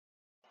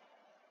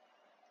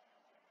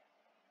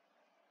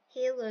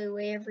Hello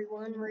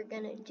everyone, we're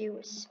gonna do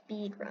a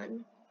speed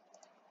run.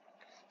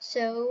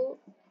 So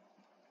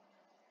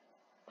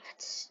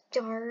let's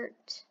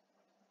start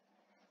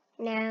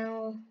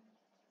now.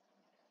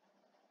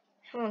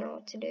 I don't know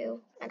what to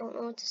do. I don't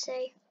know what to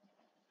say.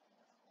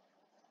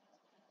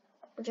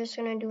 We're just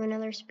gonna do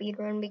another speed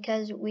run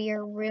because we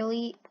are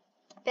really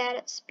bad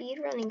at speed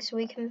running, so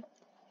we can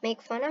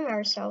make fun of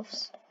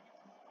ourselves.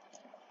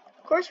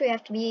 Of course we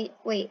have to be,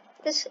 wait,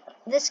 this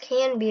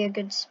can be a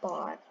good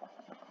spot.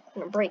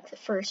 I'm gonna break the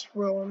first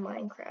rule in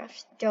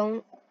Minecraft.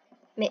 Don't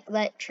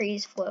let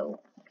trees float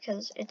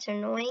because it's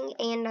annoying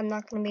and I'm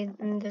not gonna be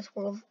in this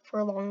world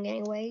for long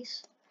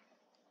anyways.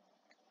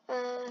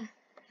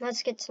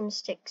 Let's get some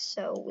sticks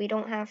so we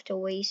don't have to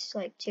waste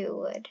like 2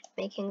 wood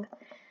making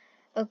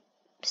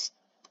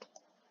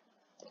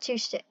 2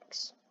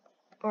 sticks.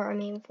 Or I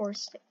mean 4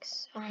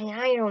 sticks.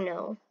 I don't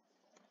know.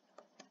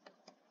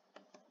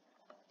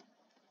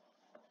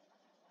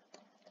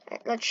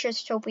 Let's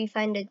just hope we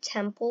find a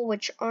temple,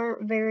 which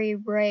aren't very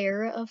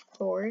rare, of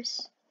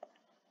course.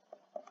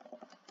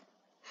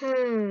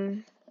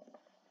 Ooh,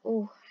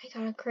 I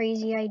got a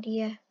crazy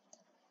idea.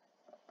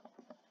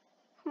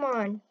 Come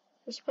on,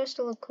 we're supposed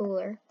to look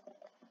cooler.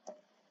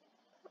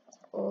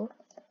 Oh.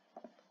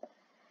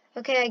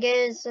 Okay, I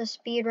guess it's a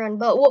speed run,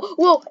 but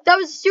whoa, that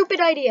was a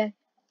stupid idea.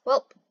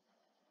 Well,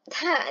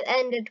 that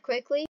ended quickly.